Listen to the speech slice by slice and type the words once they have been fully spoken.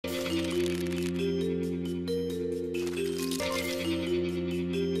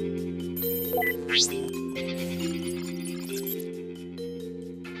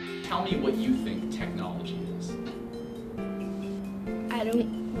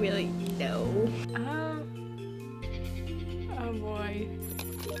really know. Oh boy.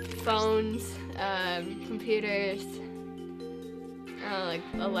 Phones, computers, like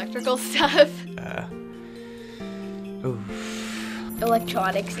electrical stuff.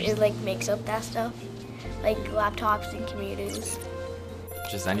 Electronics, it like makes up that stuff. Like laptops and computers.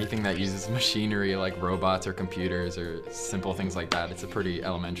 Just anything that uses machinery like robots or computers or simple things like that. It's a pretty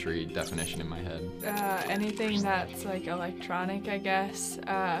elementary definition in my head. Anything that's like electronic, I guess.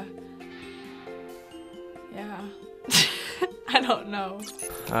 Yeah. I don't know.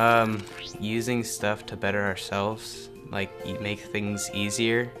 Using stuff to better ourselves, like make things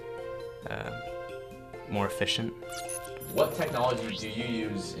easier, more efficient. What technology do you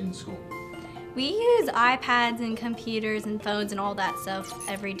use in school? We use iPads and computers and phones and all that stuff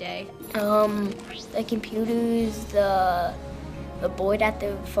every day. The computers, the board at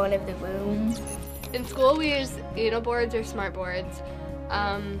the front of the room. In school we use boards or smart boards.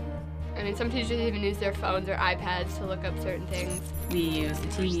 Some teachers even use their phones or iPads to look up certain things. We use the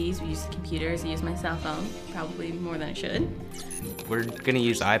TVs, we use the computers, I use my cell phone, probably more than I should. We're gonna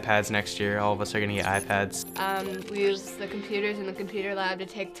use iPads next year. All of us are gonna get iPads. We use the computers in the computer lab to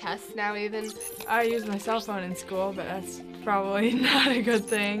take tests now even. I use my cell phone in school, but that's probably not a good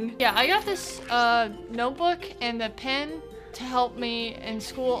thing. Yeah, I got this notebook and a pen to help me in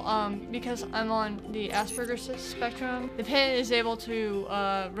school because I'm on the Asperger's spectrum. The pen is able to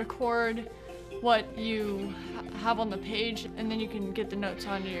record what you have on the page, and then you can get the notes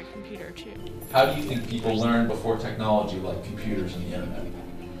onto your computer too. How do you think people learned before technology like computers and the internet?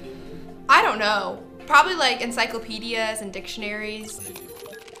 I don't know. Probably like encyclopedias and dictionaries.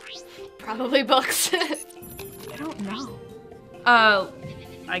 Probably books. I don't know.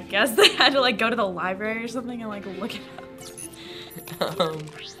 I guess they had to like go to the library or something and like look it up.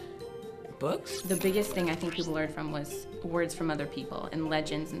 Books? The biggest thing I think people learned from was words from other people and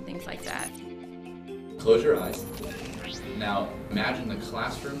legends and things like that. Close your eyes. Now imagine the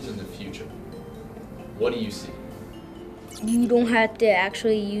classrooms in the future. What do you see? You don't have to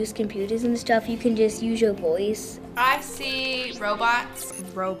actually use computers and stuff. You can just use your voice. I see robots.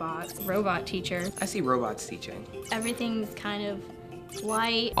 Robot teacher. I see robots teaching. Everything's kind of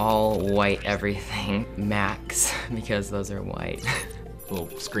white. All white everything. Macs, because those are white. Little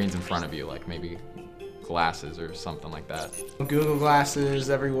screens in front of you, like maybe glasses or something like that. Google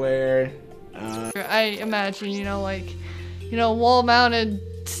glasses everywhere. I imagine, wall-mounted,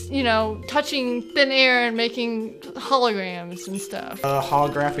 touching thin air and making holograms and stuff.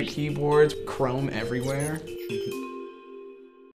 Holographic keyboards, Chrome everywhere.